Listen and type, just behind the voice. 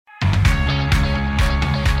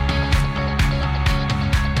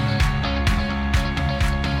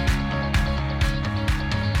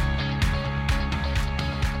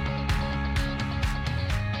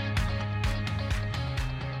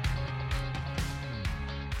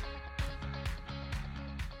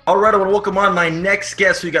All right, I want to welcome on my next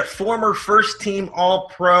guest. We got former first-team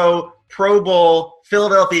All-Pro, Pro Bowl,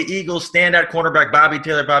 Philadelphia Eagles standout cornerback Bobby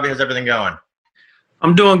Taylor. Bobby, how's everything going?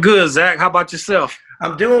 I'm doing good, Zach. How about yourself?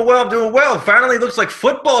 I'm doing well. Finally, looks like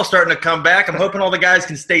football's starting to come back. I'm hoping all the guys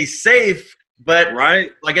can stay safe, but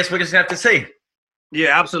right. I guess we're just going to have to see.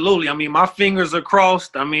 Yeah, absolutely. I mean, my fingers are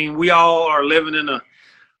crossed. I mean, we all are living in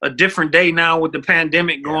a different day now with the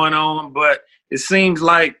pandemic going on, but it seems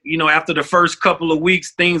like, after the first couple of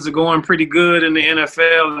weeks, things are going pretty good in the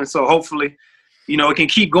NFL. And so hopefully, it can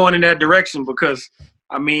keep going in that direction because,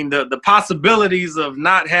 I mean, the possibilities of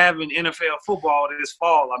not having NFL football this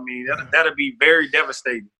fall, I mean, that'll be very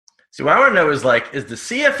devastating. So what I want to know is the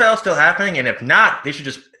CFL still happening? And if not, they should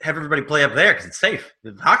just have everybody play up there because it's safe.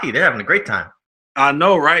 The hockey, they're having a great time. I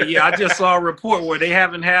know, right? Yeah, I just saw a report where they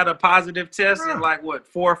haven't had a positive test in 4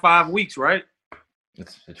 or 5 weeks, right?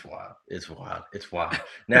 It's wild. It's wild.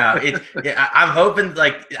 Now, I'm hoping,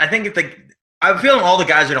 I think I'm feeling all the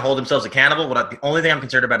guys are going to hold themselves accountable. The only thing I'm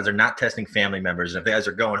concerned about is they're not testing family members. And if the guys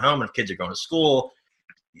are going home and if kids are going to school,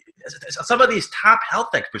 some of these top health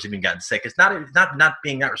experts have been gotten sick. It's not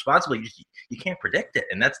being not responsible. You can't predict it,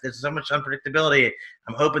 and there's so much unpredictability.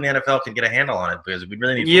 I'm hoping the NFL can get a handle on it because we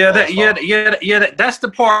really need. That's the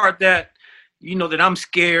part that that I'm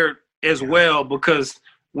scared as well because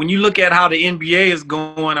when you look at how the NBA is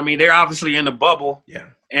going, I mean they're obviously in a bubble. Yeah.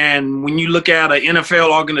 And when you look at an NFL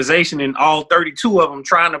organization and all 32 of them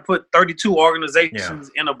trying to put 32 organizations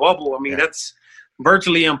in a bubble, I mean that's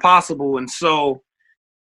virtually impossible. And so.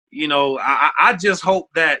 I just hope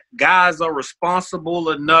that guys are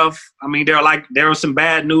responsible enough. I mean, there was some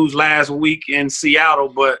bad news last week in Seattle,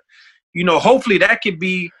 but, hopefully that could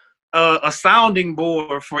be a sounding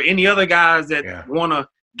board for any other guys that want to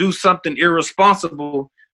do something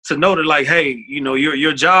irresponsible to know that, hey,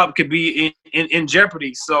 your job could be in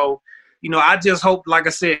jeopardy. So, I just hope, like I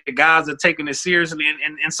said, guys are taking it seriously.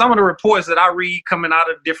 And some of the reports that I read coming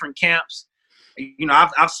out of different camps,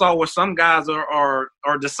 I saw where some guys are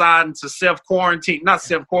deciding to not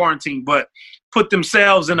self-quarantine, but put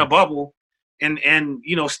themselves in a bubble and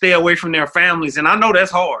stay away from their families. And I know that's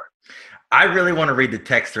hard. I really want to read the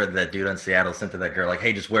text thread that dude in Seattle sent to that girl,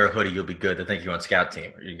 hey, just wear a hoodie, you'll be good. They think you're on scout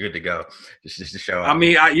team. You're good to go. Just to show up. I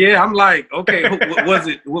mean, I'm like, okay, was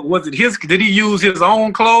it his? Did he use his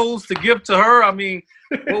own clothes to give to her? I mean,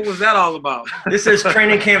 what was that all about? This is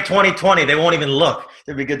training camp 2020. They won't even look.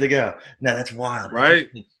 They'll be good to go. No, that's wild. Right.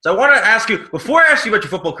 So I want to ask you, before I ask you about your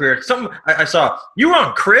football career, something I saw. You were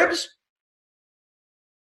on Cribs?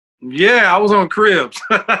 Yeah, I was on Cribs.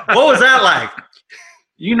 What was that like?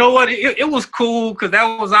 You know what? It was cool because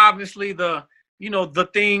that was obviously the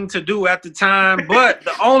thing to do at the time. But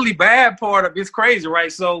the only bad part of it's crazy,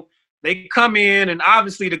 right? So they come in, and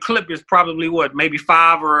obviously the clip is probably maybe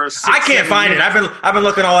 5 or 6. I can't find it. I've been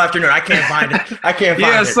looking all afternoon. I can't find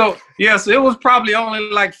it. So it was probably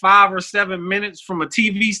only 5 or 7 minutes from a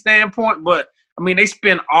TV standpoint. But I mean, they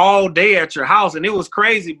spent all day at your house, and it was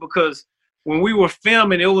crazy because when we were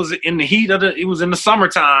filming, it was in the heat of it was in the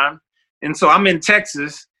summertime. And so I'm in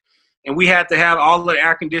Texas, and we had to have all of the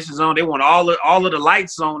air conditioners on. They want all of the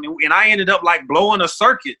lights on, and I ended up blowing a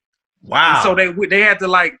circuit. Wow! And so they had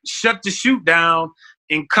to shut the shoot down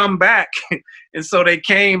and come back, and so they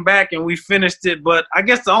came back and we finished it. But I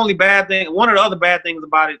guess one of the other bad things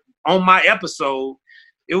about it on my episode,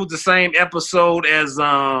 it was the same episode as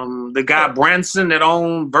the guy Branson that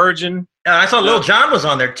owned Virgin. I saw Lil Jon was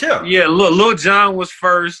on there too. Yeah, Lil Jon was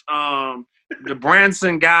first. The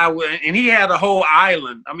Branson guy, and he had a whole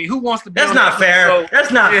island. I mean, who wants to be That's on not fair. episode?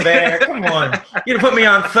 That's not fair. Come on. You put me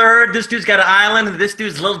on third. This dude's got an island. And this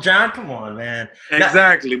dude's Lil Jon. Come on, man.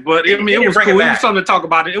 Exactly. But, I mean, it was cool. It was something to talk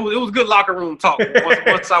about. It was good locker room talk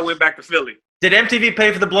once I went back to Philly. Did MTV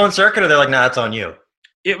pay for the blown circuit, or they're nah, it's on you?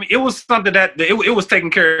 It was something that it was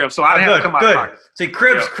taken care of, so I didn't have to come out of pocket. See,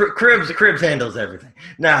 Cribs handles everything.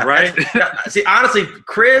 Nah, right? See, honestly,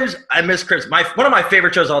 Cribs, I miss Cribs. One of my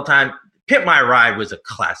favorite shows of all time, Pimp My Ride, was a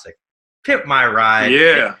classic. Pimp My Ride.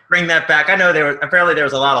 Yeah. Bring that back. I know there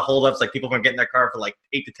was a lot of holdups, people weren't getting their car for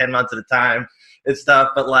 8 to 10 months at a time and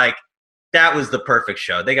stuff, but that was the perfect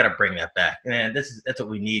show. They got to bring that back. Man, that's what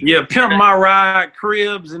we need. Yeah, Pimp My Ride,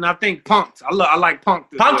 Cribs, and I think Punk'd. I like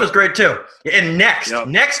Punk'd. Punk'd was great too. And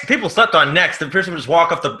Next, people slept on Next. The person would just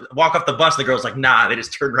walk off the bus, and the girl's nah, they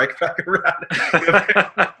just turned right back around.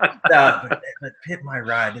 But Pimp My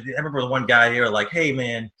Ride. I remember the one guy here hey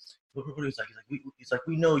man, what he's he's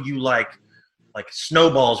we know you like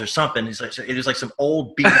snowballs or something. He's it was some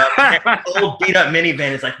old beat up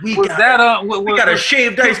minivan. It's we got a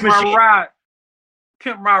shaved ice machine.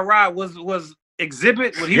 Pimp My Ride was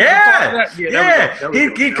Exhibit? When he He'd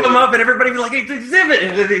come up and everybody would be like, "It's Exhibit,"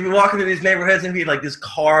 and then he'd be walking through these neighborhoods and be like this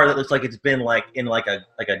car that looks like it's been like in like a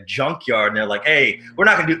junkyard, and they're like, "Hey, we're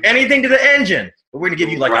not gonna do anything to the engine, but we're gonna give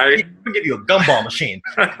you like we're gonna give you a gumball machine."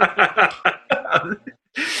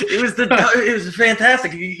 It was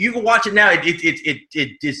fantastic. You can watch it now.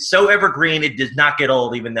 It is so evergreen. It does not get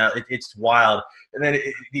old, even though it's wild. And then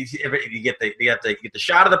you get the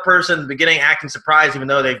shot of the person in the beginning acting surprised, even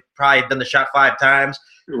though they've probably done the shot 5 times.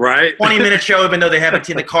 Right. 20-minute show, even though they haven't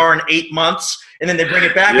seen the car in 8 months, and then they bring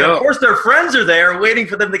it back. Yep. And of course, their friends are there waiting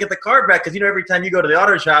for them to get the car back, because every time you go to the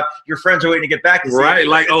auto shop, your friends are waiting to get back. To right.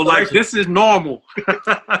 Like this is normal.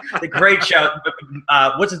 The great show.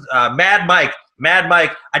 What's his Mad Mike? Mad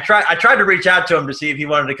Mike, I tried to reach out to him to see if he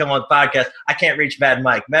wanted to come on the podcast. I can't reach Mad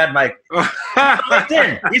Mike. Mad Mike,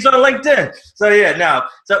 LinkedIn. He's on LinkedIn. So yeah, no.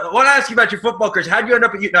 So I want to ask you about your football career. How'd you end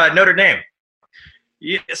up at Notre Dame?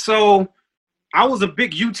 Yeah, so I was a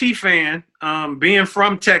big UT fan, being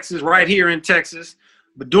from Texas, right here in Texas.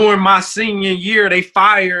 But during my senior year, they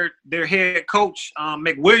fired their head coach,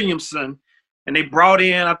 McWilliamson, and they brought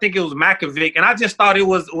in, I think it was Makovic, and I just thought it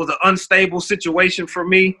was an unstable situation for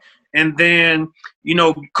me. And then,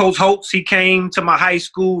 Coach Holtz, he came to my high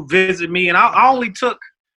school, visit me, and I took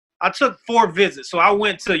 4 visits. So I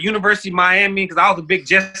went to University of Miami because I was a big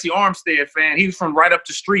Jesse Armstead fan. He was from right up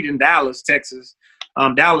the street in Dallas, Texas,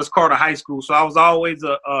 Dallas Carter High School. So I was always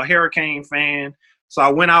a Hurricane fan. So I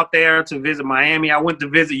went out there to visit Miami. I went to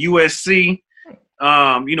visit USC.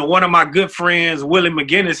 One of my good friends, Willie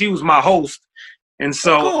McGinnis, he was my host. And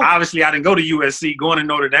so obviously I didn't go to USC, going to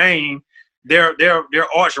Notre Dame. Their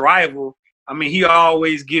arch rival. I mean, he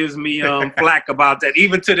always gives me flack about that,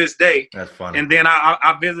 even to this day. That's funny. And then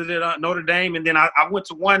I visited Notre Dame, and then I went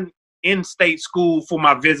to one in-state school for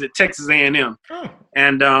my visit, Texas A&M. Oh.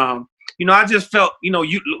 And I just felt,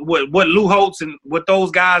 what Lou Holtz and what those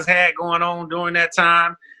guys had going on during that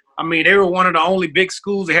time. I mean, they were one of the only big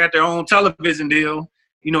schools that had their own television deal.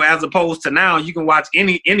 As opposed to now, you can watch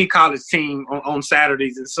any college team on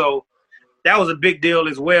Saturdays, and so. That was a big deal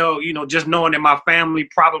as well, just knowing that my family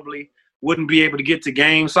probably wouldn't be able to get to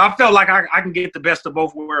games. So I felt like I can get the best of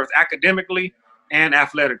both worlds, academically and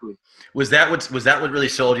athletically. Was that what really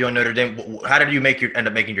sold you on Notre Dame? How did you end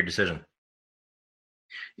up making your decision?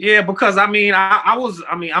 Yeah, because I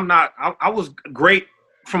was great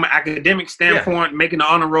from an academic standpoint, making the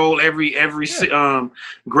honor roll every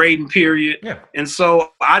grading period. Yeah. And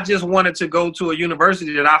so I just wanted to go to a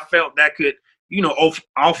university that I felt that could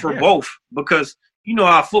offer both, because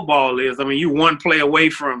how football is. I mean, you're one play away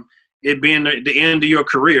from it being the end of your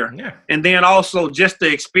career. Yeah. And then also just the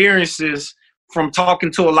experiences from talking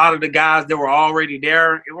to a lot of the guys that were already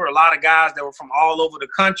there. There were a lot of guys that were from all over the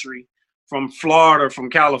country, from Florida, from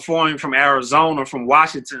California, from Arizona, from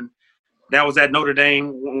Washington. That was at Notre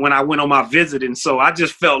Dame when I went on my visit. And so I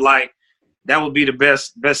just felt like that would be the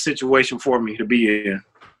best situation for me to be in.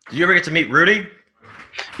 Did you ever get to meet Rudy?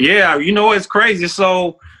 Yeah, it's crazy.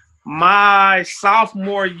 So my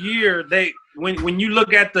sophomore year, when you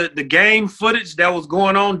look at the game footage that was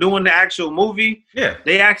going on during the actual movie,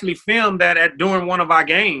 they actually filmed that during one of our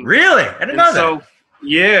games. Really? I didn't know that. So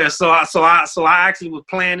yeah, so I actually was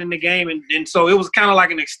playing in the game, and so it was kind of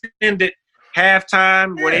like an extended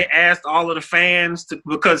halftime where they asked all of the fans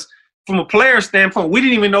because from a player standpoint, we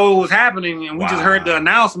didn't even know it was happening, and we just heard the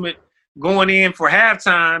announcement going in for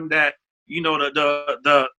halftime that.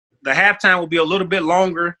 The halftime will be a little bit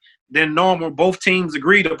longer than normal. Both teams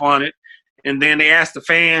agreed upon it, and then they asked the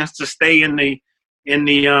fans to stay in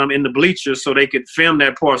the bleachers so they could film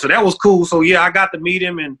that part. So that was cool. So yeah, I got to meet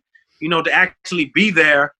him, and to actually be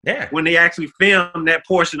there when they actually filmed that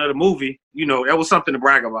portion of the movie. That was something to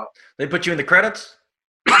brag about. They put you in the credits?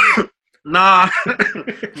 Nah.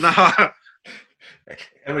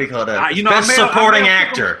 What do you call that? Best supporting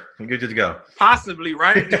actor. Good to go. Possibly,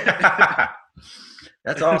 right?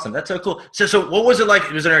 That's awesome. That's so cool. So what was it like?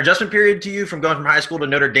 Was there an adjustment period to you from going from high school to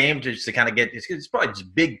Notre Dame to kind of get – it's probably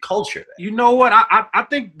just big culture there. You know what? I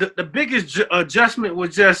think the biggest adjustment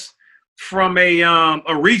was just from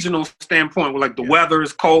a regional standpoint, with like the weather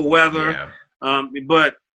is cold weather. Yeah.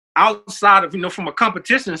 But outside of, from a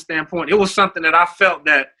competition standpoint, it was something that I felt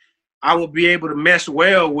that I would be able to mesh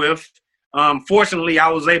well with. Fortunately, I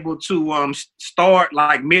was able to start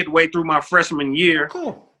like midway through my freshman year.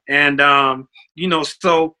 Cool. And,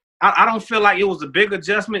 so I don't feel like it was a big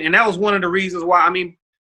adjustment. And that was one of the reasons why,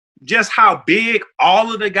 just how big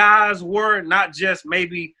all of the guys were, not just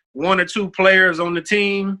maybe 1 or 2 players on the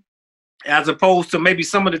team, as opposed to maybe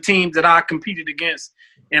some of the teams that I competed against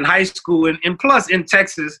in high school. And plus in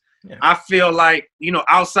Texas, I feel like,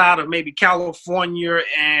 outside of maybe California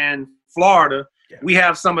and Florida, we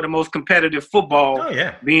have some of the most competitive football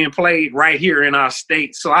being played right here in our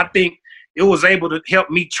state. So I think it was able to help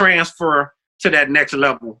me transfer to that next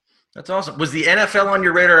level. That's awesome. Was the NFL on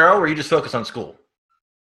your radar at all, or were you just focused on school?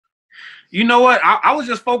 You know what? I was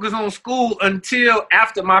just focused on school until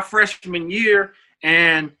after my freshman year.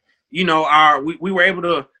 And, you know, we were able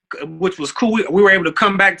to, which was cool, we were able to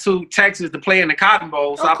come back to Texas to play in the Cotton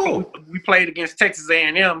Bowl. So cool. we played against Texas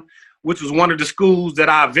A&M, which was one of the schools that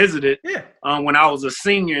I visited when I was a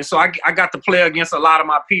senior. And so I got to play against a lot of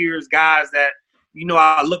my peers, guys that, you know,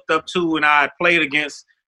 I looked up to and I played against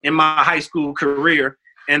in my high school career.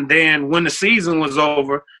 And then when the season was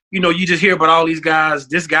over, you know, you just hear about all these guys,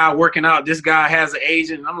 this guy working out, this guy has an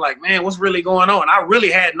agent. And I'm like, man, what's really going on? I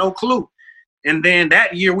really had no clue. And then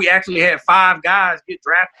that year we actually had 5 guys get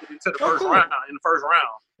drafted into the first round.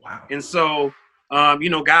 Wow. And so, you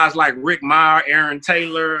know, guys like Rick Meyer, Aaron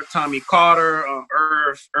Taylor, Tommy Carter,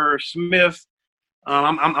 Irv Smith.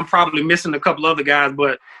 I'm probably missing a couple other guys,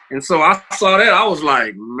 and so I saw that. I was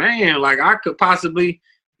like, man, like I could possibly,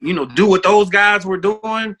 you know, do what those guys were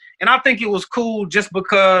doing. And I think it was cool just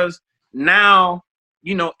because now,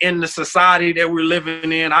 you know, in the society that we're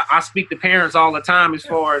living in, I speak to parents all the time as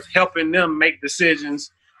far as helping them make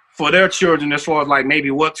decisions for their children as far as like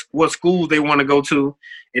maybe what schools they want to go to.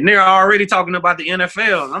 And they're already talking about the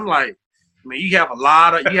NFL. And I'm like, man, you have a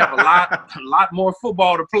lot more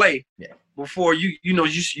football to play before you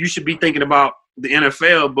should be thinking about the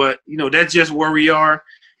NFL. But, you know, that's just where we are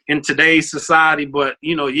in today's society. But,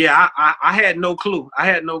 you know, I had no clue.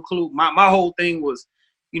 My whole thing was,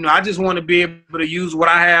 you know, I just want to be able to use what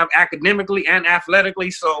I have academically and athletically,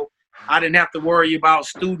 so I didn't have to worry about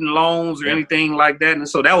student loans or anything like that. And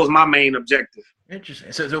so that was my main objective.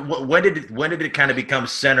 Interesting. So when did it kind of become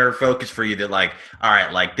center focus for you that like, all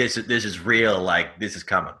right, like this is real, like this is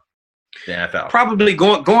coming, the NFL? Probably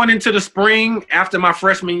going into the spring after my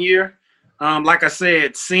freshman year. Like I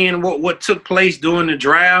said, seeing what took place during the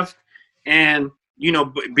draft and, you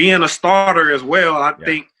know, being a starter as well, I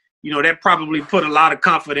think, you know, that probably put a lot of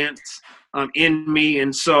confidence in me.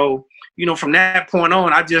 And so, you know, from that point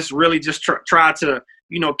on, I just really just try to,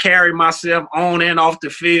 you know, carry myself on and off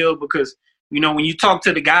the field because, you know, when you talk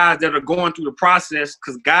to the guys that are going through the process,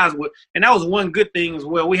 because guys would – and that was one good thing as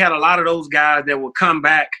well. We had a lot of those guys that would come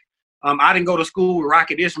back. I didn't go to school with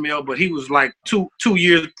Rocket Ismail, but he was like two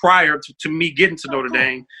years prior to me getting to Notre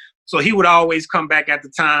Dame. So he would always come back at the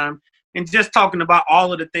time and just talking about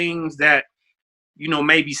all of the things that, you know,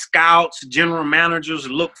 maybe scouts, general managers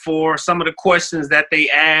look for, some of the questions that they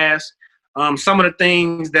ask, some of the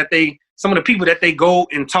things that some of the people that they go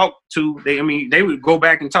and talk to, they would go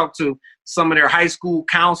back and talk to some of their high school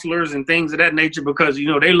counselors and things of that nature because, you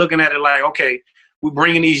know, they're looking at it like, okay, we're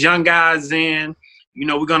bringing these young guys in, you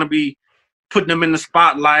know, we're going to be putting them in the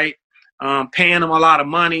spotlight, paying them a lot of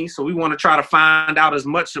money. So we want to try to find out as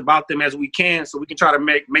much about them as we can so we can try to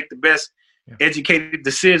make the best educated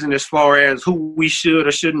decision as far as who we should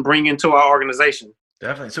or shouldn't bring into our organization.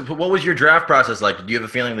 Definitely. So what was your draft process like? Did you have a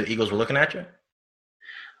feeling the Eagles were looking at you?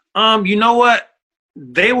 You know what?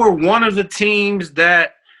 They were one of the teams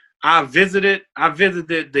that I visited. I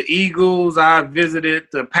visited the Eagles. I visited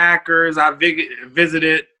the Packers. I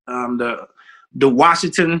visited the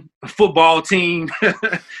Washington football team.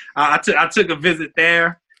 I took a visit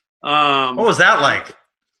there. What was that like?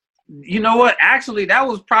 You know what? Actually, that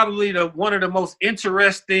was probably one of the most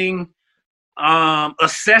interesting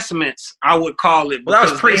assessments, I would call it. Well,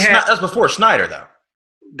 that was before Snyder, though.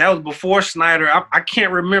 That was before Snyder. I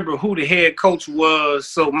can't remember who the head coach was.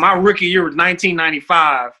 So my rookie year was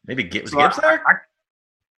 1995. Maybe was Gibbs there?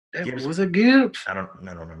 Was it Gibbs? I don't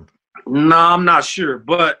remember. No, I'm not sure.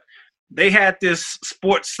 But they had this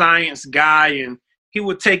sports science guy, and he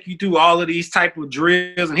would take you through all of these type of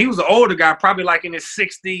drills. And he was an older guy, probably like in his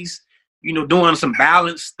 60s, you know, doing some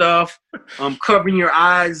balance stuff, covering your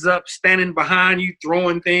eyes up, standing behind you,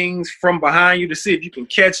 throwing things from behind you to see if you can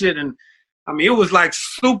catch it. And, I mean, it was like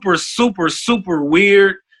super, super, super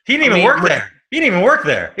weird. He didn't even work there. He didn't even work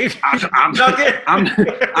there. I'm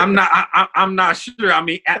not sure. I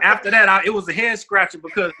mean, after that, it was a head scratcher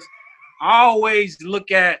because I always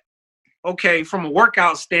look at, okay, from a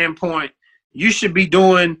workout standpoint, you should be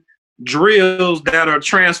doing drills that are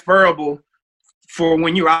transferable for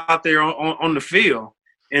when you're out there on the field.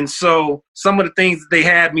 And so some of the things that they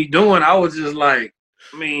had me doing, I was just like,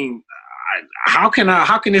 I mean, how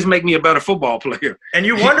can this make me a better football player? And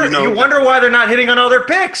you wonder why they're not hitting on all their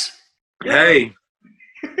picks. Hey,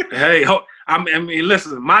 I mean,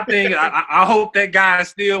 listen, my thing, I hope that guy is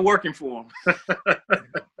still working for him.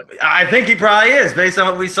 I think he probably is, based on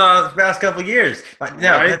what we saw the past couple of years. But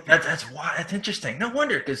no, Right. that's interesting. No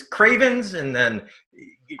wonder, because Cravens, and then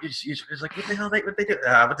it's like, what the hell what they do?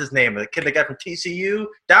 What's his name? The kid they got from TCU,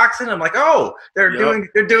 Doxson. I'm like, oh, they're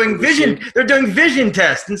doing vision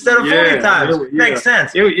tests instead of 40 times. Makes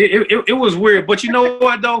sense. It was weird, but you know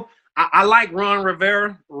what though? I like Ron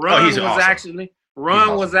Rivera. Ron was awesome.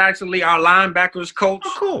 Ron was actually our linebackers coach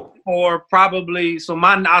for probably so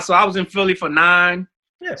I was in Philly for 9.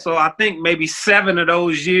 Yeah. So I think maybe 7 of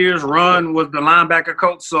those years Ron was the linebacker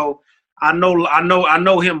coach. So I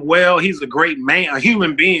know him well. He's a great man, a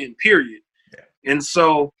human being, period. Yeah. And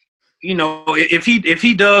so, you know, if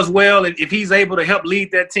he does well, if he's able to help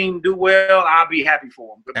lead that team do well, I'll be happy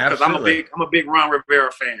for him because Absolutely. I'm a big Ron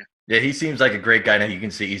Rivera fan. Yeah, he seems like a great guy. Now you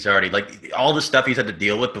can see he's already like all the stuff he's had to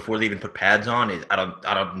deal with before they even put pads on. I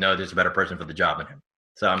don't know there's a better person for the job than him.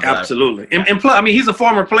 So I'm absolutely, and plus, I mean, he's a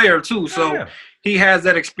former player too, so he has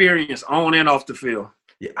that experience on and off the field.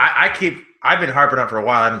 Yeah, I've been harping on for a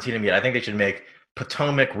while. I haven't seen him yet. I think they should make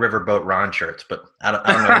Potomac Riverboat Ron shirts, but I don't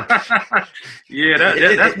know. Yeah,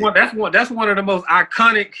 that's one of the most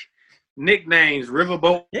iconic nicknames,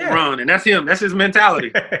 Riverboat Ron, and that's him. That's his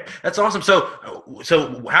mentality. That's awesome. So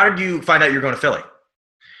how did you find out you're going to Philly?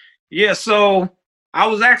 Yeah, so I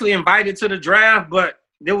was actually invited to the draft, but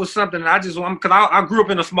there was something that because I grew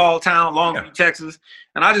up in a small town, Long Beach, Texas,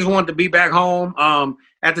 and I just wanted to be back home.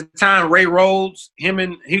 At the time, Ray Rhodes, he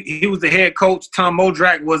was the head coach. Tom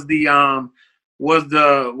Modrak was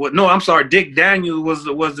Dick Daniels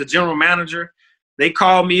was the general manager. They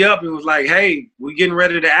called me up and was like, "Hey, we're getting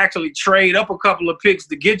ready to actually trade up a couple of picks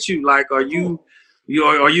to get you. Like, are you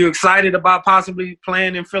excited about possibly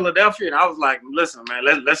playing in Philadelphia?" And I was like, "Listen, man,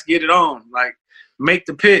 let's get it on. Like, make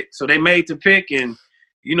the pick." So they made the pick, and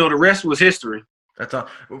you know the rest was history. That's all.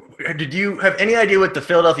 Did you have any idea what the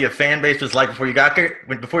Philadelphia fan base was like before you got there?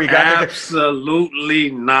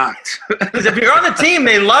 Absolutely not. Because if you're on the team,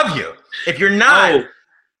 they love you. If you're not,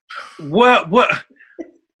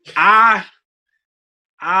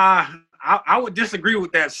 I would disagree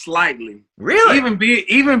with that slightly. Really?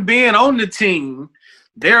 Even being on the team,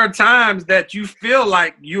 there are times that you feel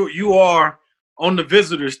like you are on the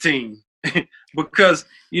visitors team because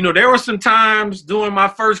you know there were some times during my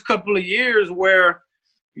first couple of years where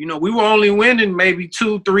you know we were only winning maybe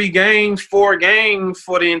 2, 3 games, 4 games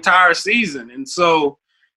for the entire season, and so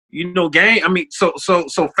you know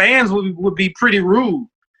so fans would be pretty rude,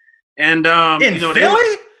 and in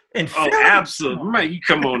Philly. Absolutely. Man,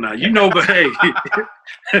 come on now. You know, but hey,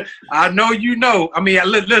 I know you know. I mean,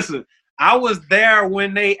 listen, I was there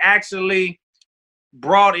when they actually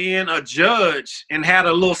brought in a judge and had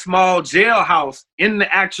a little small jailhouse in the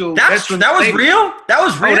actual that was real? That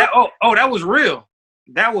was real? That was real.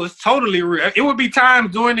 That was totally real. It would be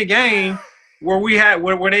times during the game where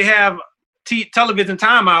they have television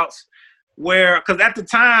timeouts because at the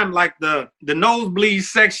time, like the nosebleed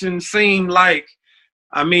section seemed like,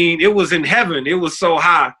 I mean, it was in heaven. It was so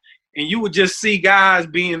high. And you would just see guys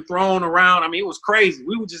being thrown around. I mean, it was crazy.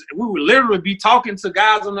 We would literally be talking to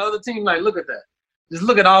guys on the other team like, look at that. Just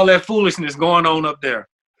look at all that foolishness going on up there.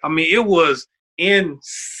 I mean, it was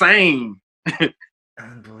insane.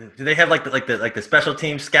 Unbelievable. Do they have like the special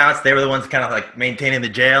team scouts? They were the ones kind of like maintaining the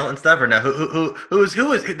jail and stuff, or no? Who was?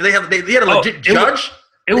 Do they had a legit judge?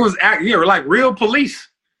 It was like real police.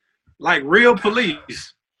 Like real police.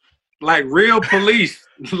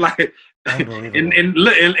 Like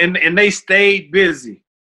and they stayed busy.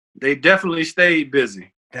 They definitely stayed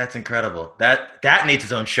busy. That's incredible. That needs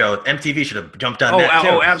its own show. MTV should have jumped on that too.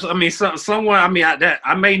 Oh, absolutely. I mean, someone. I mean,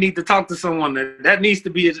 I may need to talk to someone that needs to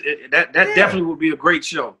be that definitely would be a great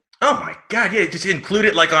show. Oh my God! Yeah, just include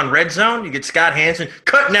it like on Red Zone. You get Scott Hansen.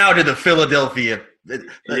 Cut now to the Philadelphia. The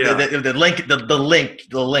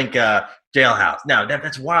link. Jailhouse. No,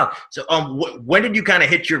 that's wild. So, when did you kind of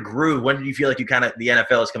hit your groove? When did you feel like the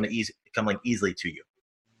NFL is coming easily to you?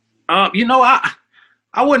 You know,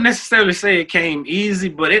 I wouldn't necessarily say it came easy,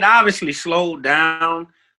 but it obviously slowed down.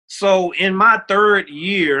 So, in my 3rd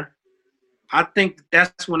year, I think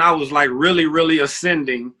that's when I was like really, really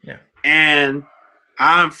ascending. Yeah. And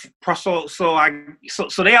so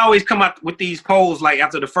they always come out with these polls like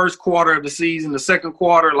after the first quarter of the season, the second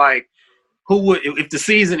quarter, like. Who would, if the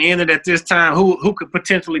season ended at this time, who could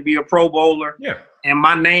potentially be a Pro Bowler? Yeah. And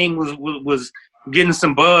my name was getting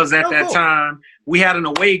some buzz at that time. We had an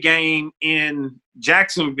away game in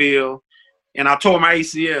Jacksonville, and I tore my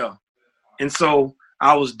ACL, and so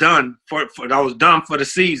I was done for the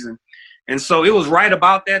season. And so it was right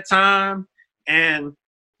about that time, and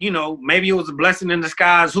maybe it was a blessing in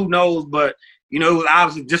disguise. Who knows? But, it was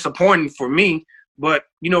obviously disappointing for me. But,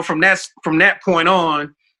 from that point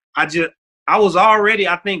on, I was already,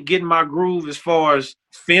 I think, getting my groove as far as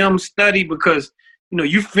film study because,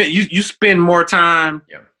 you spend more time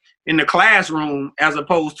in the classroom as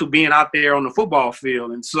opposed to being out there on the football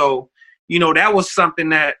field. And so, that was something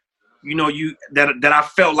that, that I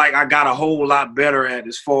felt like I got a whole lot better at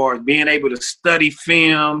as far as being able to study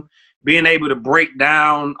film, being able to break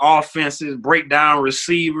down offenses, break down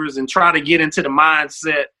receivers, and try to get into the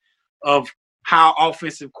mindset of how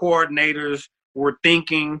offensive coordinators were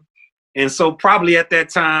thinking. And so probably at that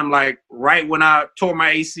time, like right when I tore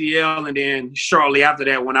my ACL and then shortly after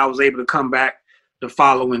that when I was able to come back the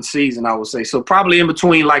following season, I would say. So probably in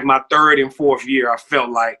between like my third and fourth year, I felt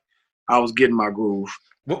like I was getting my groove.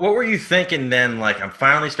 What were you thinking then? Like, I'm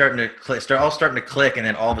finally starting to click, and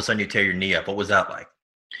then all of a sudden you tear your knee up. What was that like?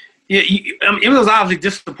 Yeah, it was obviously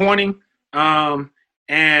disappointing. At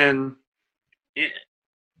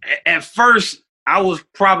first, I was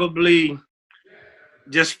probably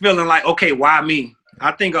just feeling like, okay, why me?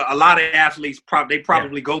 I think a lot of athletes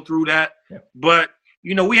probably go through that. Yeah. But,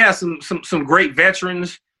 we had some great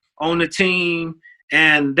veterans on the team.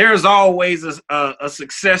 And there's always a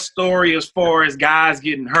success story as far as guys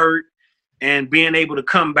getting hurt and being able to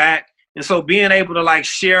come back. And so being able to like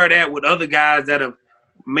share that with other guys that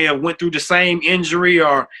may have went through the same injury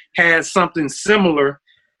or had something similar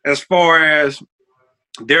as far as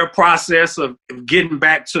their process of getting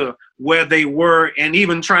back to where they were and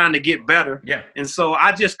even trying to get better. Yeah. And so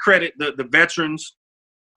I just credit the veterans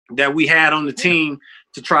that we had on the team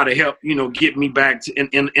to try to help, get me back to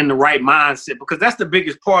in the right mindset, because that's the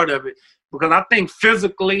biggest part of it. Because I think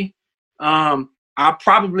physically, I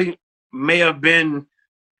probably may have been,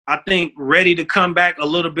 ready to come back a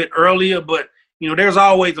little bit earlier. But, there's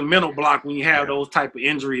always a mental block when you have those type of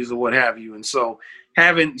injuries or what have you. And so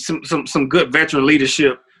having some good veteran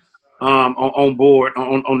leadership on board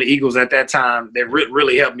on the Eagles at that time, that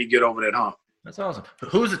really helped me get over that hump. That's awesome.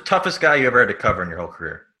 Who's the toughest guy you ever had to cover in your whole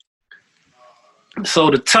career?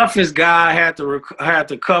 So the toughest guy I had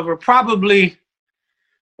to cover probably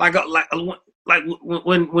like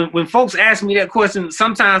when folks ask me that question,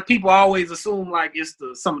 sometimes people always assume like it's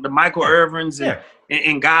some of the Michael Irvins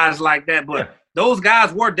and guys like that. But those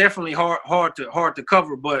guys were definitely hard to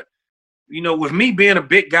cover. But with me being a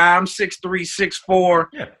big guy, I'm 6'3",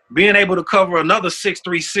 6'4", being able to cover another 6'3",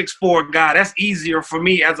 6'4" guy, that's easier for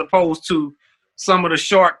me as opposed to some of the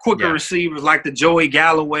short, quicker receivers like the Joey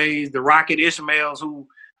Galloways, the Rocket Ishmaels, who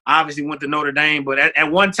obviously went to Notre Dame. But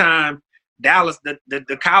at one time, Dallas,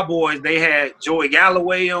 the Cowboys, they had Joey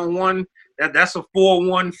Galloway on one. That's a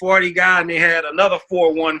 4'1", 40 guy, and they had another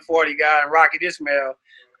 4'1", 40 guy, and Rocket Ishmael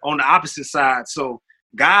on the opposite side. So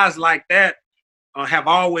guys like that have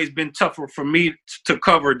always been tougher for me to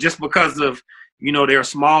cover just because of, they're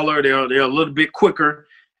smaller, they're a little bit quicker,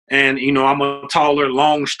 and, I'm a taller,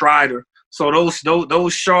 long strider. So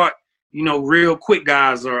those short, real quick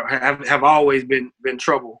guys have always been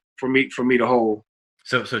trouble for me to hold.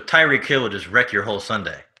 So Tyreek Hill would just wreck your whole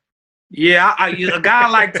Sunday. Yeah, a guy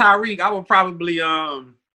like Tyreek, I would probably,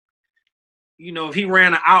 if he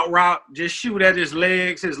ran an out route, just shoot at his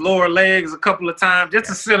lower legs a couple of times, just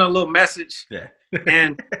to send a little message. Yeah.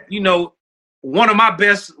 And one of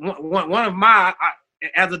my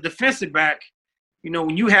as a defensive back,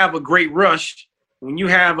 when you have a great rush. When you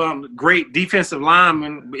have great defensive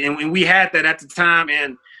linemen, and we had that at the time,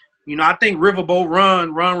 and I think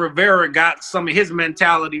Riverboat Ron Rivera got some of his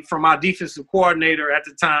mentality from our defensive coordinator at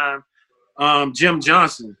the time, Jim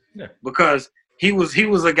Johnson, because he was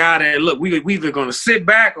a guy that, look, we either going to sit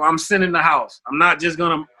back or I'm sending the house. I'm not just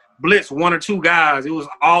going to blitz one or two guys. It was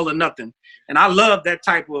all or nothing, and I love that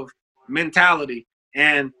type of mentality.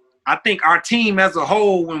 And I think our team as a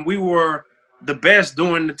whole, when we were the best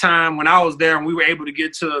during the time when I was there and we were able to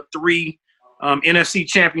get to 3 NFC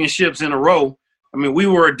championships in a row. I mean, we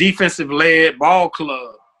were a defensive-led ball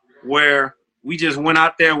club where we just went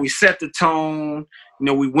out there, we set the tone,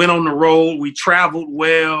 we went on the road, we traveled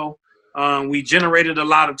well, we generated a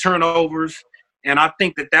lot of turnovers, and I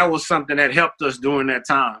think that was something that helped us during that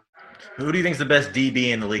time. Who do you think is the best DB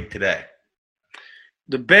in the league today?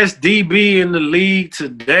 The best DB in the league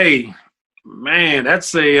today? Man,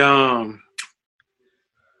 that's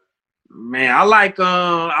Man, I like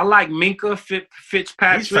Minkah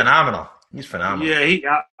Fitzpatrick. He's phenomenal.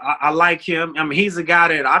 Yeah, I like him. I mean, he's a guy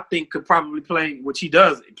that I think could probably play, which he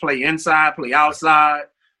does, play inside, play outside.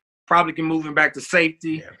 Probably can move him back to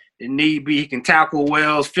safety if need be. He can tackle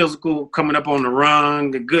well, physical, coming up on the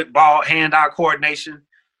run, the good ball hand-eye coordination.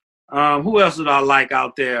 Who else did I like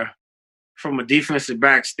out there? from a defensive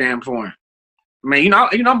back standpoint. Man,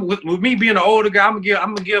 with me being an older guy, I'm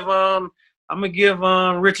gonna give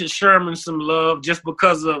Richard Sherman some love just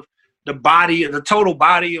because of the total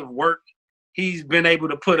body of work he's been able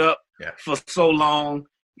to put up for so long.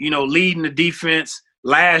 Leading the defense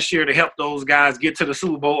last year to help those guys get to the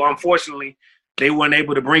Super Bowl. Unfortunately, they weren't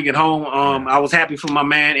able to bring it home. I was happy for my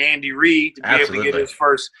man Andy Reid to be able to get his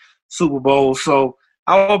first Super Bowl. So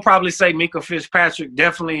I would probably say Minkah Fitzpatrick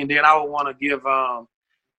definitely, and then I would want to give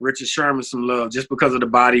Richard Sherman some love just because of the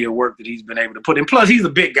body of work that he's been able to put in. Plus, he's a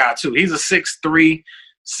big guy too. He's a 6'3",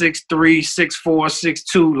 6'4",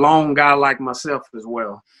 6'2", long guy like myself as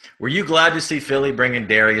well. Were you glad to see Philly bring in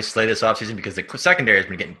Darius Slay this offseason because the secondary has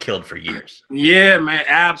been getting killed for years? Yeah, man,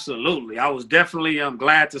 absolutely. I was definitely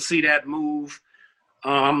glad to see that move.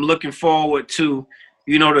 I'm looking forward to,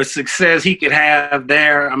 the success he could have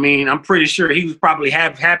there. I mean, I'm pretty sure he was probably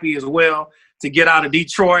happy as well to get out of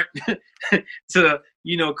Detroit to,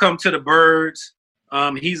 come to the Birds.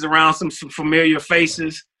 He's around some familiar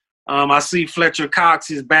faces. I see Fletcher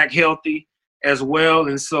Cox is back healthy as well.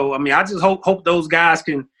 And so, I mean, I just hope those guys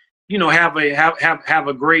can, have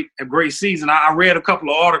a great season. I read a couple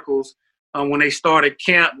of articles when they started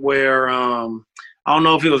camp where I don't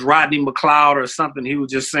know if it was Rodney McLeod or something. He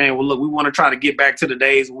was just saying, well, look, we want to try to get back to the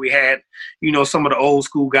days where we had, some of the old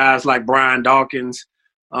school guys like Brian Dawkins,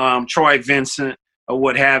 Troy Vincent, or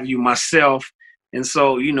what have you, myself. And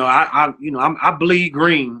so, I bleed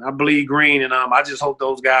green. I bleed green, and I just hope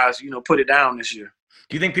those guys, put it down this year.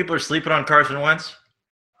 Do you think people are sleeping on Carson Wentz?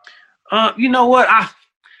 You know what?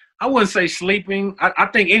 I wouldn't say sleeping. I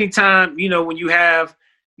think anytime, when you have,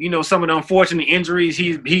 some of the unfortunate injuries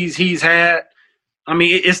he's had, I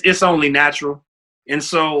mean, it's only natural. And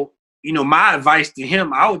so, my advice to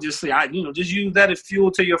him, I would just say, just use that as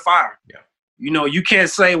fuel to your fire. Yeah. You can't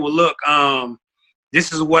say, well, look,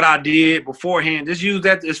 this is what I did beforehand. Just use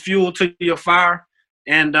that as fuel to your fire,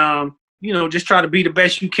 and just try to be the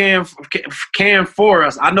best you can for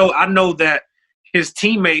us. I know that his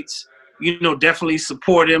teammates, definitely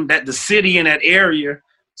support him. That the city in that area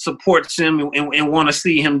supports him and want to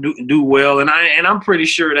see him do well. And I'm pretty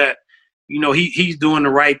sure that he's doing the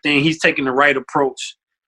right thing. He's taking the right approach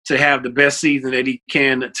to have the best season that he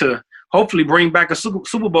can to hopefully bring back a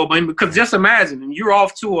Super Bowl game. Because just imagine, you're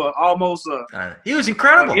off to he was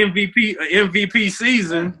incredible MVP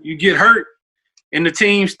season. You get hurt, and the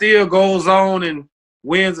team still goes on and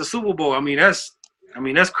wins the Super Bowl. I mean,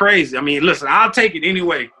 that's crazy. I mean, listen, I'll take it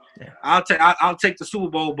anyway. Yeah. I'll take the Super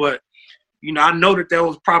Bowl, but I know that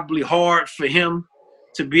was probably hard for him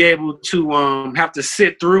to be able to have to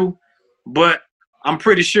sit through. But I'm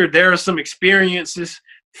pretty sure there are some experiences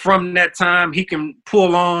from that time he can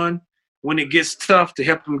pull on when it gets tough to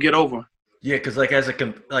help him get over. Yeah, because as a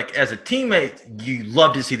teammate, you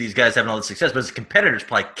love to see these guys having all the success, but as a competitor, it's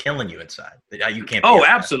probably killing you inside. You can't. Oh,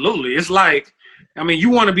 absolutely. It's like, I mean,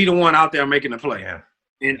 you want to be the one out there making the play. Yeah.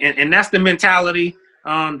 And that's the mentality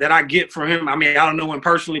that I get from him. I mean, I don't know him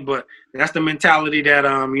personally, but that's the mentality that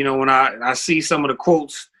when I see some of the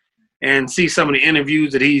quotes and see some of the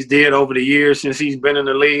interviews that he's did over the years since he's been in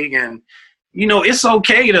the league. And, it's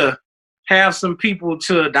okay to have some people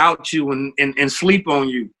to doubt you and sleep on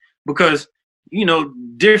you because,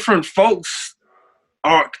 different folks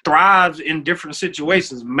thrive in different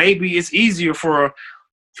situations. Maybe it's easier for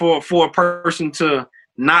a person to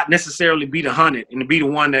not necessarily be the hunted and to be the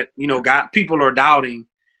one that, got people are doubting,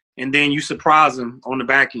 and then you surprise them on the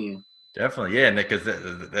back end. Definitely, yeah, because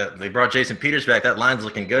they brought Jason Peters back. That line's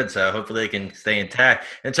looking good, so hopefully they can stay intact.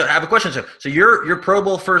 And so I have a question. So your Pro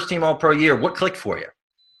Bowl first team All-Pro year, what clicked for you?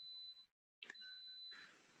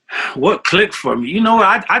 What clicked for me?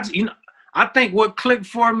 I think what clicked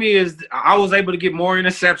for me is I was able to get more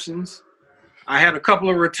interceptions. I had a couple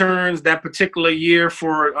of returns that particular year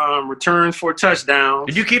for returns for touchdowns.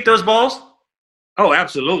 Did you keep those balls? Oh,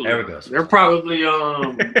 absolutely. There we go. They're probably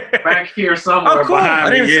back here somewhere. Oh, cool. Behind I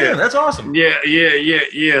didn't me. see them. That's awesome.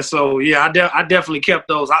 Yeah. So yeah, I definitely kept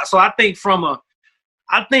those. So I think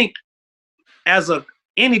as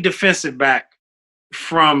any defensive back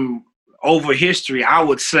from over history, I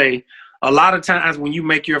would say a lot of times when you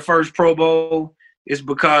make your first Pro Bowl, it's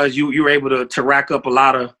because you're able to rack up a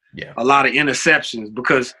lot of interceptions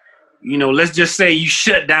because, let's just say you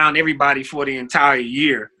shut down everybody for the entire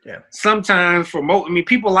year. Yeah. Sometimes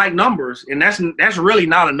people like numbers, and that's really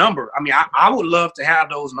not a number. I mean, I would love to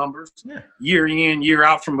have those numbers year in, year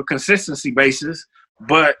out from a consistency basis,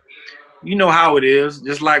 but you know how it is.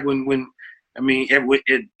 Just like when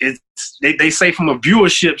they say from a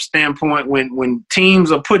viewership standpoint, when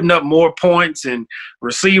teams are putting up more points and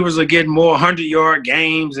receivers are getting more 100-yard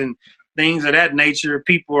games and things of that nature,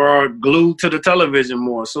 people are glued to the television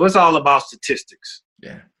more. So it's all about statistics.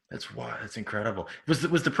 Yeah, that's why. That's incredible. Was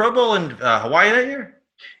the Pro Bowl in Hawaii that year?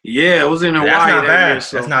 Yeah, it was in Hawaii. That's not that bad. year,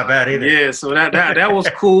 so, that's not bad either. Yeah, so that was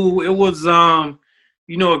cool. It was a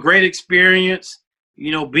great experience.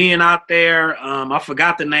 Being out there. I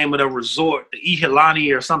forgot the name of the resort, the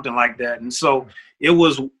Iolani or something like that. And so it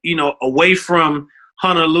was, away from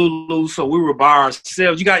Honolulu, so we were by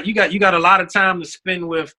ourselves. You got a lot of time to spend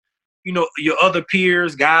with, your other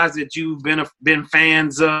peers, guys that you've been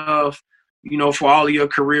fans of, for all of your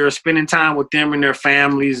career, spending time with them and their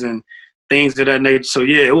families and things of that nature. So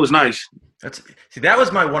yeah, it was nice. That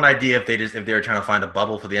was my one idea. If they were trying to find a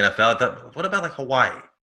bubble for the NFL, I thought, what about like Hawaii?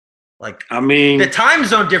 Like, I mean, the time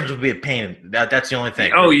zone difference would be a pain. That's the only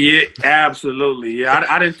thing. Oh yeah, absolutely. Yeah,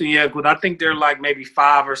 I didn't think but I think they're like maybe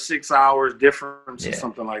 5 or 6 hours difference or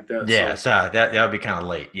something like that. Yeah, so that would be kind of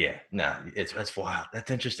late. Yeah, no, that's wild. That's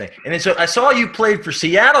interesting. And then so I saw you played for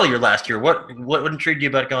Seattle your last year. What intrigued you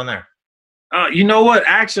about going there? You know what?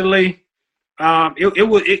 Actually,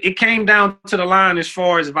 it came down to the line as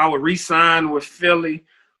far as if I would re-sign with Philly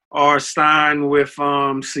or sign with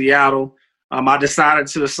Seattle. I decided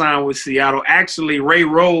to sign with Seattle. Actually, Ray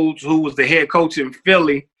Rhodes, who was the head coach in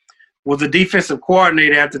Philly, was the defensive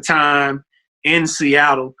coordinator at the time in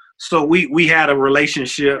Seattle. So we had a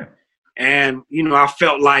relationship, and I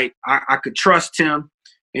felt like I could trust him,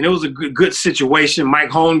 and it was a good situation. Mike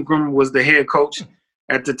Holmgren was the head coach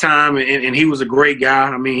at the time, and he was a great guy.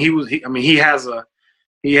 I mean, he has a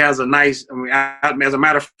nice. As a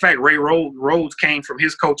matter of fact, Ray Rhodes came from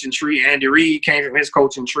his coaching tree. Andy Reid came from his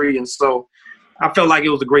coaching tree, and so I felt like it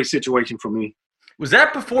was a great situation for me. Was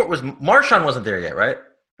that before? Marshawn wasn't there yet, right?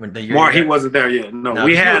 He wasn't there yet. No,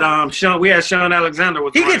 we had Sean. We had Sean Alexander.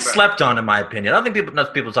 He gets slept on, in my opinion. I don't think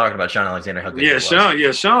enough people talking about Sean Alexander. How good he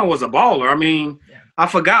was. Sean was a baller. I mean, I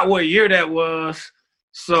forgot what year that was.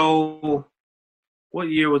 So, what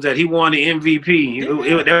year was that? He won the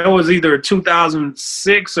MVP. That was either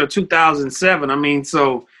 2006 or 2007. I mean,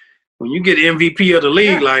 so when you get MVP of the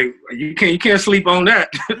league, like you can't sleep on that.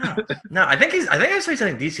 No, I think he's in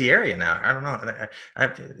the DC area now. I don't know.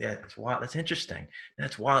 It's wild. That's interesting.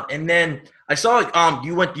 That's wild. And then I saw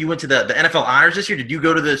you went to the NFL honors this year. Did you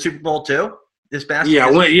go to the Super Bowl too? This past year? I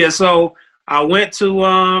went. Yeah, so I went to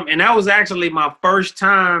and that was actually my first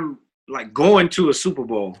time like going to a Super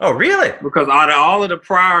Bowl. Oh, really? Because out of all of the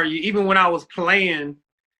prior, even when I was playing.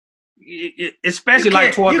 Especially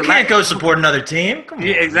like toward you can't go support another team. Come on.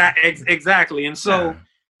 Yeah, exactly. And so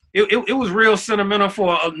it was real sentimental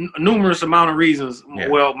for a numerous amount of reasons. Yeah.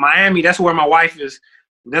 Well, Miami, that's where my wife is.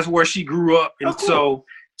 That's where she grew up, and so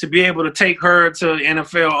to be able to take her to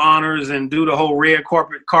NFL honors and do the whole red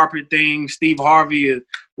carpet thing, Steve Harvey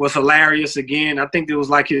was hilarious. Again, I think it was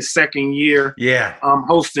like his second year,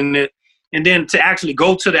 hosting it, and then to actually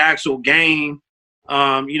go to the actual game.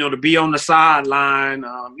 To be on the sideline,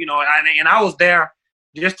 and I was there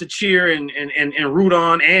just to cheer and root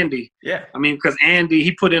on Andy. Yeah. I mean, because Andy,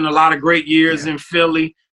 he put in a lot of great years in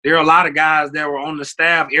Philly. There are a lot of guys that were on the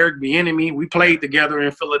staff. Eric Bieniemy, we played together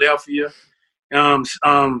in Philadelphia.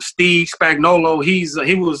 Steve Spagnuolo,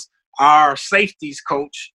 he was our safeties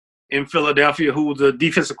coach in Philadelphia, who was the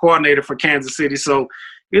defensive coordinator for Kansas City. So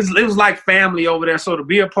it was like family over there. So to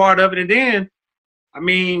be a part of it, and then, I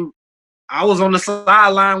mean, I was on the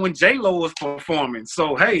sideline when J-Lo was performing.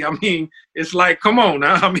 So, hey, I mean, it's like, come on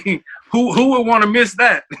now. I mean, who would want to miss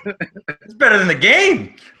that? It's better than the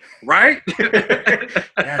game. Right?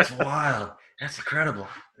 That's wild. That's incredible.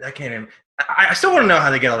 I still want to know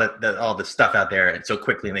how they get all this stuff out there and so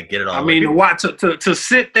quickly and they get it all. I mean, to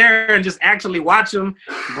sit there and just actually watch them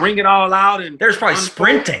bring it all out. And there's probably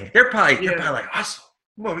sprinting. They're probably like, awesome.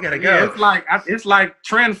 Well, we gotta go. Yeah, it's like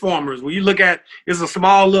Transformers. Where you look at, it's a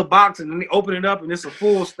small little box, and then they open it up, and it's a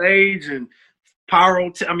full stage and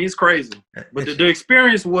pyro. I mean, it's crazy. But the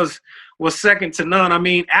experience was second to none. I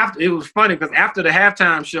mean, it was funny because after the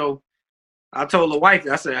halftime show, I told the wife,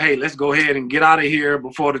 I said, "Hey, let's go ahead and get out of here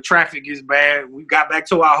before the traffic gets bad." We got back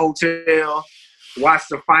to our hotel, watched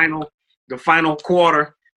the final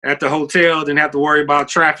quarter at the hotel, didn't have to worry about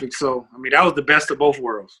traffic. So, I mean, that was the best of both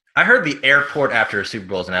worlds. I heard the airport after a Super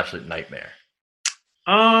Bowl is an absolute nightmare.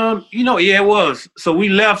 It was. So we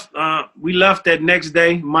left that next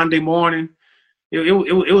day, Monday morning.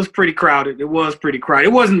 It was pretty crowded. It was pretty crowded.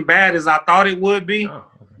 It wasn't bad as I thought it would be,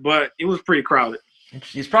 but it was pretty crowded.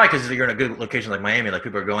 It's probably because you're in a good location like Miami. Like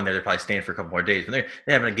people are going there, they're probably staying for a couple more days. But they're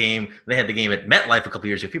having a game. They had the game at MetLife a couple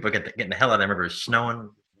years ago. People are getting the hell out of there. I remember it was snowing.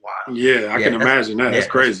 Wow. Yeah, I can imagine that. That's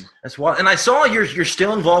crazy. That's wild. And I saw you're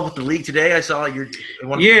still involved with the league today. I saw you're.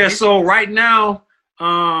 So right now,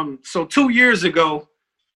 so 2 years ago,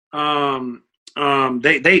 they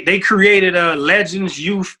created a Legends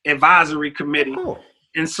Youth Advisory Committee. Cool.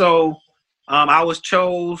 And so I was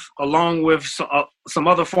chose along with some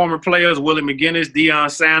other former players, Willie McGinnis,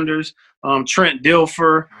 Deion Sanders, Trent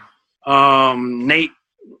Dilfer, Nate.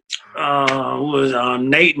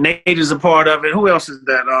 Nate is a part of it. Who else is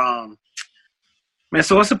that? Man,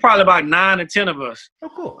 so it's probably about 9 or 10 of us. Oh,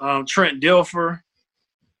 cool. Trent Dilfer.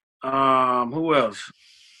 Who else?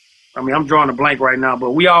 I mean, I'm drawing a blank right now,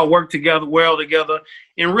 but we all work together, well together.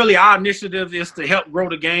 And really our initiative is to help grow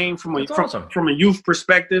the game from a youth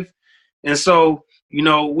perspective. And so, you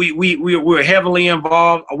know, we're heavily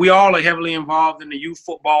involved. We all are heavily involved in the youth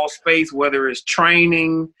football space, whether it's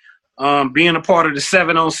training, being a part of the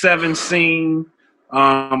 7-on-7 scene.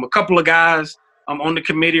 A couple of guys on the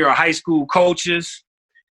committee are high school coaches.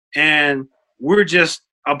 And we're just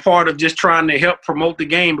a part of just trying to help promote the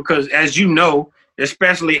game because, as you know,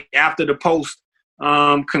 especially after the post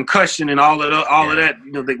concussion and all of that,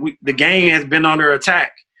 you know, the game has been under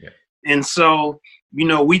attack. Yeah. And so, you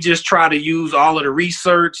know, we just try to use all of the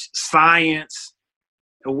research, science,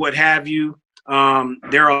 and what have you.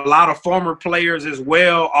 There are a lot of former players as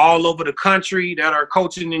well all over the country that are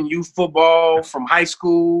coaching in youth football from high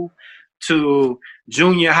school to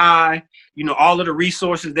junior high. You know, all of the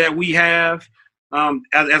resources that we have.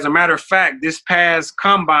 As a matter of fact, this past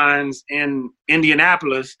combines in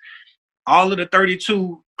Indianapolis, all of the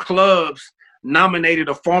 32 clubs nominated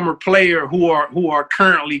a former player who are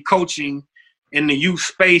currently coaching in the youth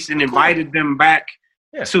space and invited them back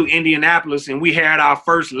to Indianapolis. And we had our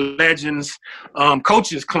first Legends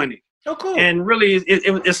coaches clinic. Oh, cool. And really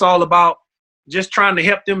it's all about just trying to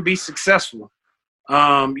help them be successful.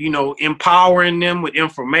 You know, empowering them with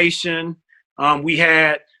information. We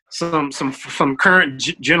had some current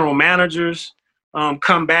general managers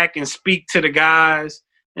come back and speak to the guys.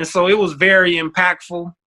 And so it was very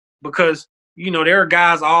impactful because, you know, there are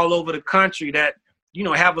guys all over the country that, you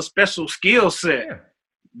know, have a special skill set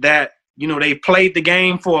that, you know, they played the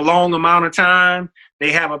game for a long amount of time.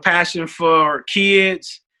 They have a passion for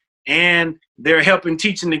kids and they're helping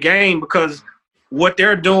teaching the game because what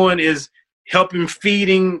they're doing is helping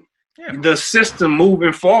feeding the system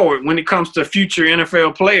moving forward when it comes to future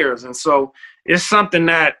NFL players. And so it's something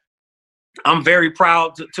that I'm very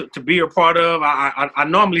proud to be a part of. I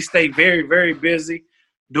normally stay very, very busy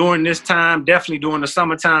during this time, definitely during the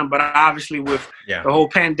summertime, but obviously with the whole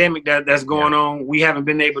pandemic that's going on, we haven't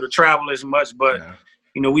been able to travel as much, but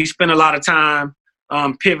you know, we spend a lot of time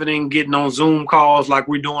pivoting, getting on Zoom calls like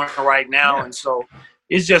we're doing right now. And so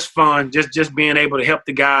it's just fun, just being able to help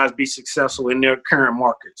the guys be successful in their current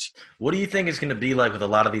markets. What do you think it's going to be like with a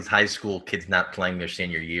lot of these high school kids not playing their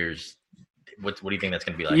senior years? What do you think that's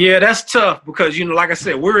going to be like? Yeah, that's tough because, you know, like I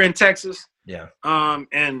said, we're in Texas. Yeah.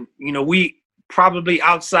 And, you know, we probably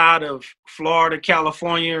outside of Florida,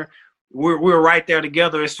 California, we're right there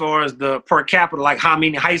together as far as the per capita, like how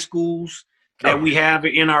many high schools that we have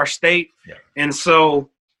in our state. Yeah. And so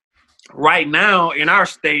right now in our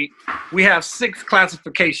state, we have 6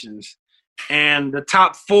 classifications, and the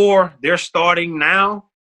top 4, they're starting now,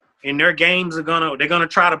 and their games they're gonna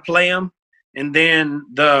try to play them, and then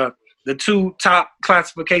the 2 top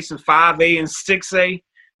classifications, 5A and 6A,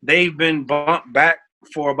 they've been bumped back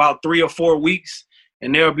for about 3 or 4 weeks,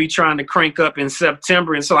 and they'll be trying to crank up in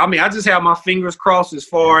September. And so, I mean, I just have my fingers crossed as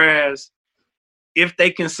far as if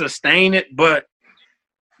they can sustain it, but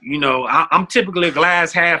you know, I'm typically a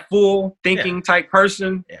glass half full thinking type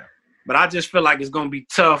person, but I just feel like it's going to be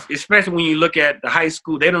tough, especially when you look at the high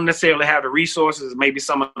school. They don't necessarily have the resources, maybe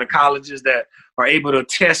some of the colleges that are able to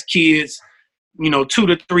test kids, you know, 2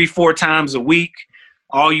 to 3, 4 times a week.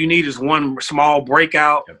 All you need is one small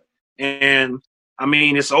breakout. And, I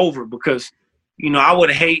mean, it's over because, you know, I would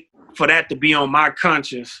hate for that to be on my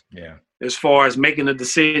conscience as far as making a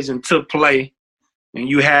decision to play. And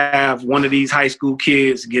you have one of these high school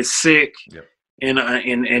kids get sick and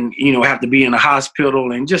you know, have to be in a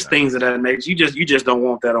hospital and just things of that nature. You just don't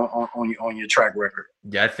want that on your track record.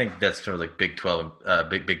 Yeah, I think that's sort of like Big 12,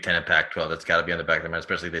 Big 10 and Pac-12. That's got to be on the back of their mind.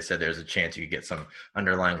 Especially they said there's a chance you get some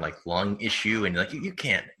underlying like lung issue, and like you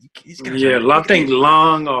can't. I think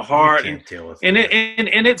lung or heart, you can't deal with and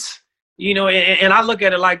it's, you know, and I look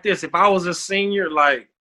at it like this: if I was a senior, like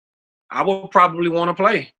I would probably want to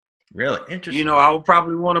play. Really interesting. You know, I would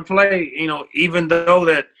probably want to play. You know, even though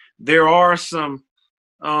that there are some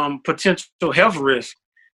potential health risks,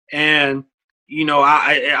 and you know,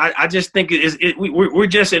 I just think we're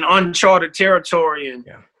just in uncharted territory, and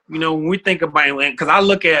you know, when we think about it, because I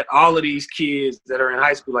look at all of these kids that are in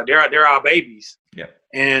high school, like they're our babies,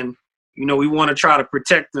 and you know, we want to try to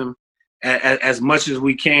protect them as much as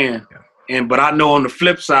we can. But I know on the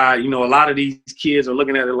flip side, you know, a lot of these kids are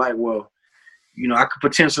looking at it like, well, you know, I could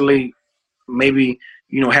potentially maybe,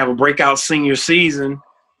 you know, have a breakout senior season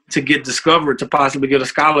to get discovered, to possibly get a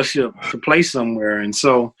scholarship to play somewhere. And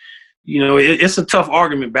so, you know, it's a tough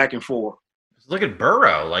argument back and forth. Look at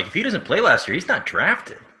Burrow. Like, if he doesn't play last year, he's not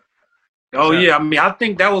drafted. Oh, yeah. I mean, I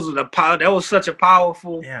think that was such a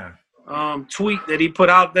powerful tweet that he put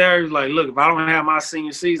out there. He's like, look, if I don't have my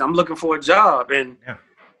senior season, I'm looking for a job. And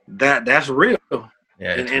that's real.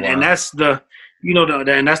 Yeah, and that's the, you know,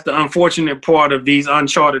 and that's the unfortunate part of these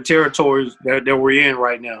uncharted territories that we're in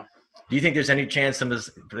right now. Do you think there's any chance some of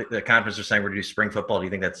the conference are saying we're going to do spring football? Do you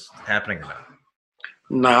think that's happening or not?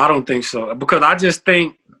 No, I don't think so. Because I just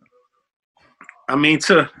think, I mean,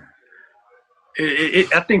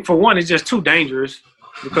 I think for one, it's just too dangerous.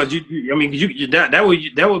 Because you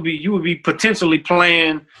would be potentially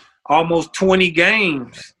playing almost 20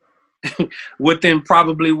 games within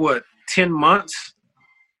probably 10 months,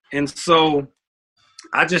 and so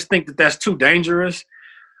I just think that that's too dangerous.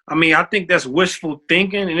 I mean, I think that's wishful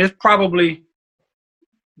thinking, and it's probably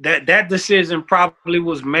that decision probably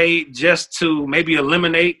was made just to maybe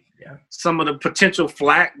eliminate some of the potential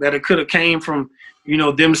flack that it could have came from, you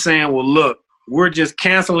know, them saying, well, look, we're just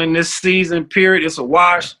canceling this season, period. It's a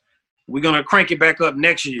wash. We're going to crank it back up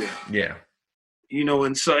next year. Yeah. You know,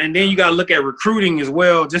 and then you got to look at recruiting as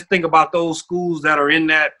well. Just think about those schools that are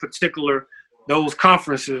in those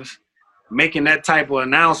conferences making that type of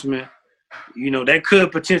announcement. You know, that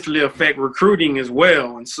could potentially affect recruiting as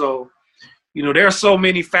well. And so, you know, there are so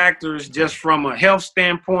many factors just from a health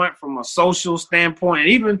standpoint, from a social standpoint, and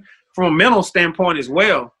even from a mental standpoint as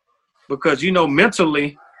well. Because, you know,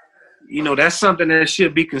 mentally, you know, that's something that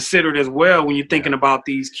should be considered as well when you're thinking about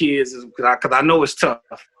these kids, because I know it's tough.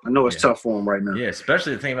 I know it's tough for them right now. Yeah,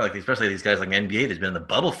 especially the thing about especially these guys like NBA that's been in the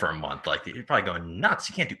bubble for a month. Like, you're probably going nuts.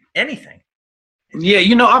 You can't do anything. Yeah,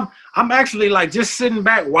 you know, I'm actually like just sitting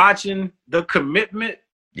back watching the commitment.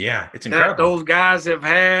 Yeah, it's incredible that those guys have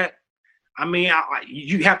had. I mean,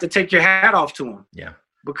 you have to take your hat off to them. Yeah,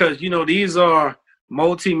 because you know these are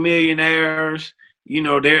multimillionaires. You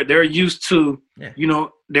know, they're used to, you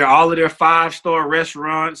know, they're all of their 5-star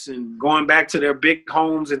restaurants and going back to their big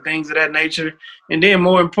homes and things of that nature. And then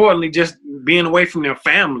more importantly, just being away from their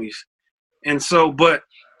families. And so, but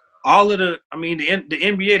all of the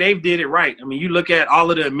NBA, they did it right. I mean, you look at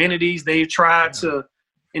all of the amenities they've tried to,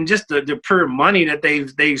 and just the pure money that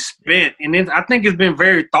they've spent. And then I think it's been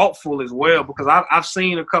very thoughtful as well, because I've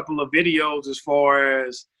seen a couple of videos as far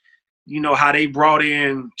as, you know, how they brought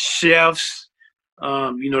in chefs.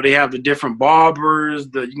 You know, they have the different barbers,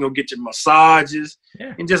 get your massages,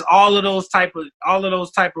 and just all of those type of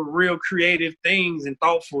real creative things and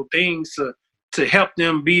thoughtful things to help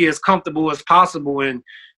them be as comfortable as possible. And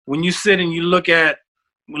when you sit and you look at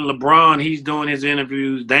when LeBron, he's doing his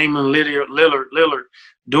interviews, Damian Lillard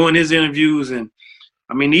doing his interviews, and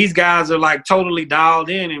I mean, these guys are like totally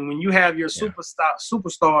dialed in. And when you have your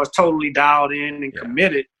superstars totally dialed in and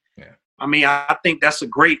committed, I mean, I think that's a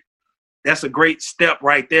great step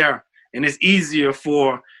right there. And it's easier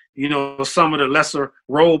for, you know, some of the lesser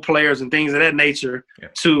role players and things of that nature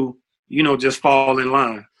to, you know, just fall in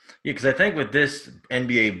line. Yeah, because I think with this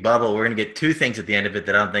NBA bubble, we're going to get two things at the end of it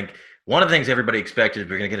that I don't think – one of the things everybody expected is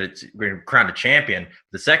we're going to crown a champion.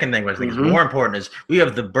 The second thing, what I think is more important, is we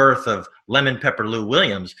have the birth of Lemon Pepper Lou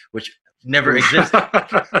Williams, which never existed.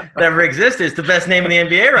 It's the best name in the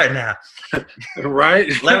NBA right now.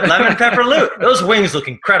 Right? Lemon Pepper Lou. Those wings look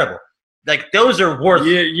incredible. Like, those are worth.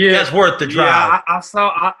 Yeah. That's worth the drive. Yeah,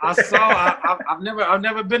 I've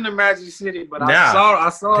never been to Magic City, but I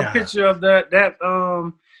saw a picture of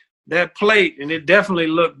that plate, and it definitely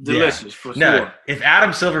looked delicious for sure. If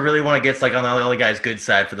Adam Silver really gets like on the other guy's good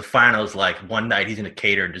side for the finals, like one night he's going to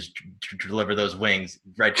cater and just deliver those wings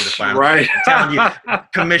right to the finals. Right. I'm telling you,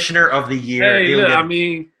 Commissioner of the Year. Hey, look, I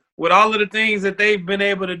mean, with all of the things that they've been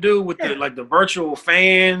able to do with the virtual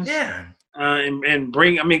fans. Yeah. And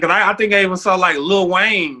bring, I mean, because I think I even saw like Lil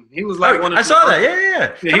Wayne. He was like one of I saw that.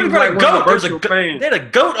 Yeah. He was like one of the virtual fans. They had a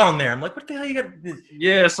goat on there. I'm like, what the hell you got?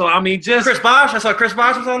 Yeah, so I mean, just Chris Bosh. I saw Chris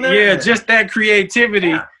Bosh was on there. Yeah, just that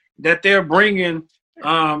creativity that they're bringing,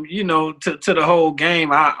 you know, to the whole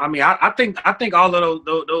game. I think all of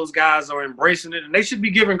those guys are embracing it, and they should be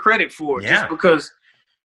given credit for it, just because,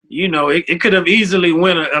 you know, it could have easily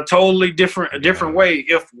went a totally different way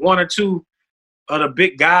if one or two of the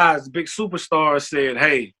big guys, big superstars said,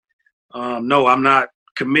 hey, no, I'm not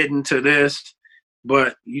committing to this.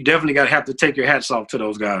 But you definitely have to take your hats off to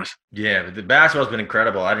those guys. Yeah, the basketball's been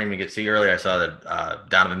incredible. I didn't even get to see earlier. I saw that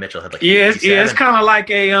Donovan Mitchell had like it's kind of like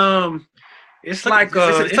a It's like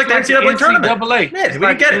the NCAA tournament. Yeah, it's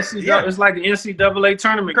like get it. It's like the NCAA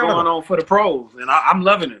tournament going on for the pros, and I'm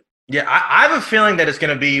loving it. Yeah, I have a feeling that it's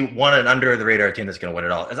going to be an under the radar team that's going to win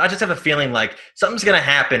it all. I just have a feeling like something's going to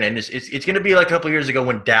happen, and it's going to be like a couple of years ago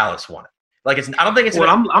when Dallas won it. Like I don't think it's.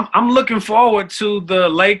 Well, I'm looking forward to the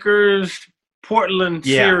Lakers Portland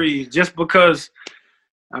series just because.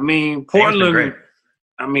 I mean, Portland.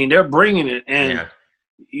 I mean, they're bringing it, and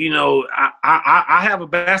you know, I have a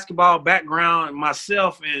basketball background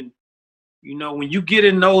myself, and you know, when you get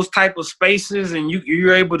in those type of spaces and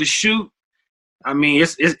you're able to shoot. I mean,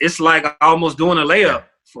 it's like almost doing a layup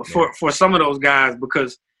for some of those guys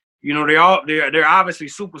because, you know, they're obviously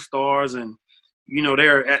superstars and, you know,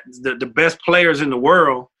 they're the best players in the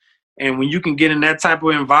world. And when you can get in that type of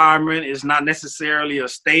environment, it's not necessarily a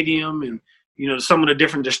stadium and, you know, some of the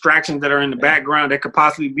different distractions that are in the background that could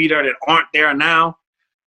possibly be there that aren't there now.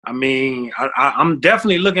 I mean, I'm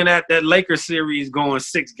definitely looking at that Lakers series going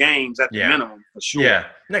 6 games at the minimum for sure. Yeah,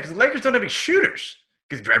 because the Lakers don't have any shooters.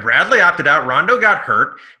 Because Bradley opted out, Rondo got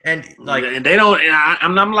hurt, and and they don't.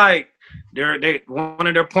 And I'm like, they one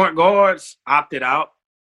of their point guards opted out.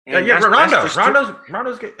 And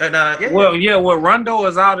Rondo's good. And, well, Rondo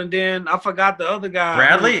is out, and then I forgot the other guy.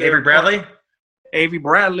 Avery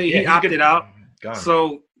Bradley, he opted out. Gone.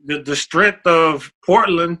 So the strength of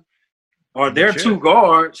Portland are their 2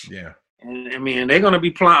 guards. Yeah, and I mean they're going to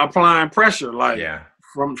be applying pressure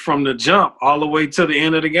from the jump all the way to the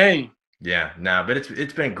end of the game. Yeah, no, but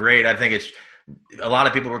it's been great. I think it's a lot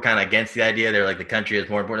of people were kind of against the idea. They're like the country has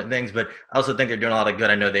more important things, but I also think they're doing a lot of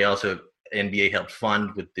good. I know they also NBA helped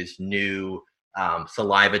fund with this new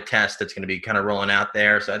saliva test that's going to be kind of rolling out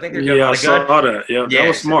there. So I think they're doing a lot of good. Saw that. Yeah, that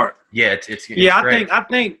was smart. Yeah, it's great.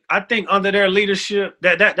 I think under their leadership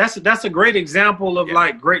that's a great example of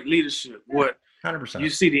like great leadership. What 100%. You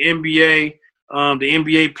see the NBA, the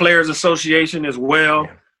NBA Players Association as well.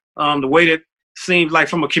 Yeah. The way that seems like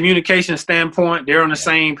from a communication standpoint, they're on the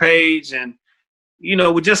same page. And, you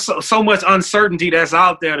know, with just so much uncertainty that's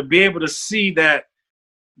out there, to be able to see that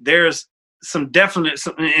there's some definite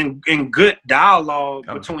and good dialogue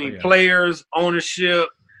between players, ownership,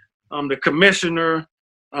 the commissioner,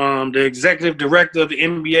 the executive director of the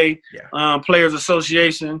NBA Players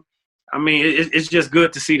Association. I mean, it's just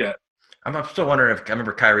good to see that. I'm still wondering if I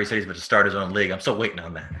remember Kyrie said he's about to start his own league. I'm still waiting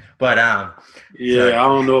on that. But I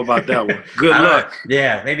don't know about that one. Good luck.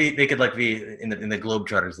 Yeah, maybe they could like be in the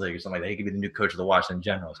Globetrotters League or something like that. He could be the new coach of the Washington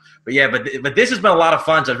Generals. But yeah, but this has been a lot of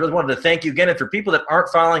fun. So I really wanted to thank you again. And for people that aren't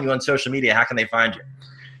following you on social media, how can they find you?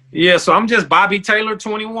 Yeah, so I'm just Bobby Taylor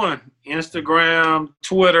 21, Instagram,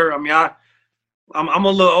 Twitter. I mean, I'm a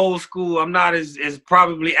little old school. I'm not as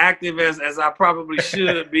probably active as I probably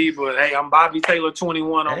should be, but hey, I'm Bobby Taylor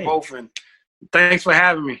 21 on both, and thanks for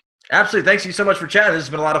having me. Absolutely. Thanks you so much for chatting. This has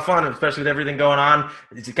been a lot of fun, especially with everything going on.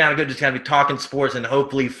 It's kind of good just kind of be talking sports, and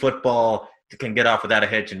hopefully football can get off without a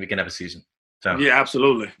hitch and we can have a season. So yeah,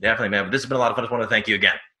 absolutely. Definitely, man. But this has been a lot of fun. I just want to thank you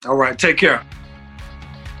again. All right. Take care.